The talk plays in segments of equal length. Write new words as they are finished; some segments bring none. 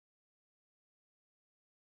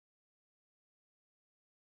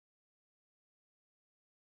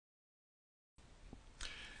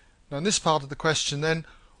Now in this part of the question then,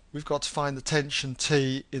 we've got to find the tension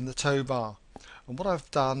T in the tow bar. And what I've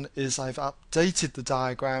done is I've updated the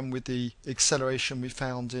diagram with the acceleration we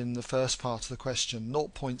found in the first part of the question,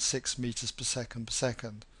 0.6 meters per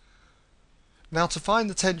second. Now to find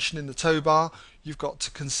the tension in the tow bar, you've got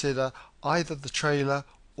to consider either the trailer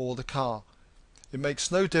or the car. It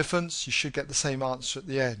makes no difference, you should get the same answer at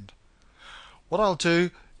the end. What I'll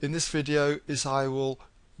do in this video is I will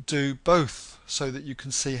do both so that you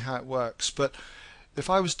can see how it works. But if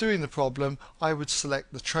I was doing the problem, I would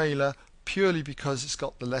select the trailer purely because it's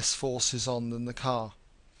got the less forces on than the car.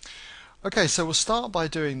 Okay, so we'll start by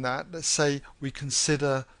doing that. Let's say we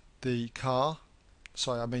consider the trailer.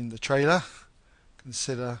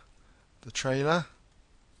 Consider the trailer.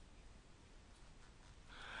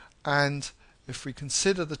 And if we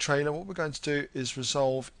consider the trailer, what we're going to do is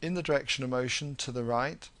resolve in the direction of motion to the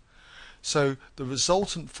right. So the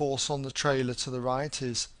resultant force on the trailer to the right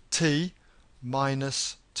is T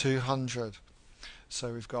minus 200.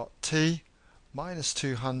 So we've got T minus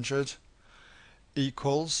 200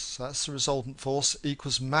 equals, so that's the resultant force,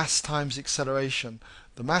 equals mass times acceleration.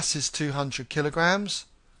 The mass is 200 kilograms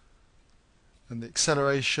and the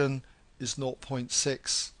acceleration is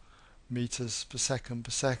 0.6 meters per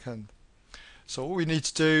second. So all we need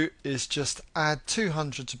to do is just add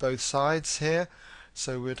 200 to both sides here.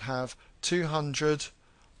 So we'd have 200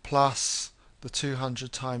 plus the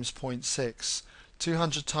 200 times 0.6.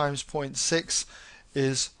 200 times 0.6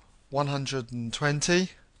 is 120.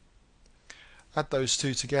 Add those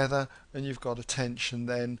two together and you've got a tension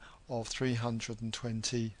then of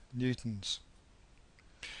 320 newtons.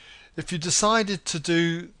 If you decided to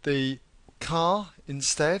do the car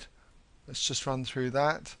instead, let's just run through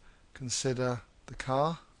that. Consider the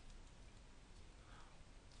car.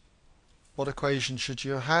 What equation should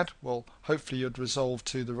you have had? Well, hopefully you'd resolve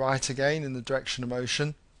to the right again in the direction of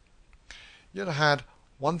motion. You'd have had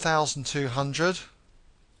 1,200.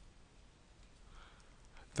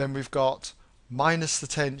 Then we've got minus the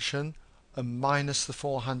tension and minus the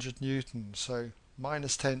 400 newtons. So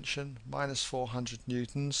minus tension, minus 400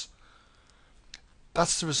 newtons.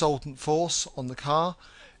 That's the resultant force on the car,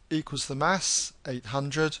 equals the mass,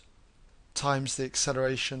 800, times the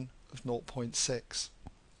acceleration of 0.6.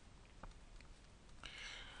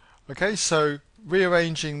 Okay, so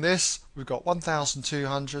rearranging this, we've got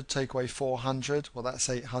 1,200, take away 400, well that's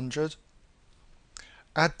 800.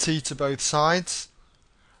 Add T to both sides,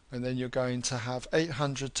 and then you're going to have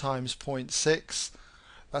 800 times 0.6,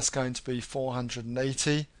 that's going to be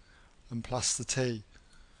 480, and plus the T.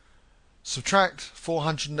 Subtract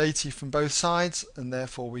 480 from both sides, and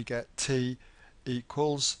therefore we get T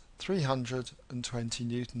equals 320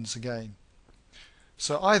 newtons again.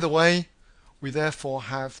 So either way, we therefore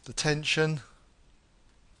have the tension,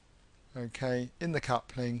 okay, in the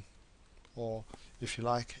coupling, or if you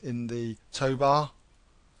like, in the tow bar,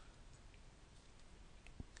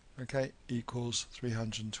 okay, equals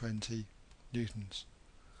 320 newtons.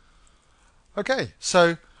 Okay,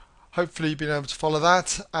 so hopefully you've been able to follow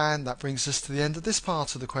that, and that brings us to the end of this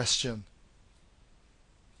part of the question.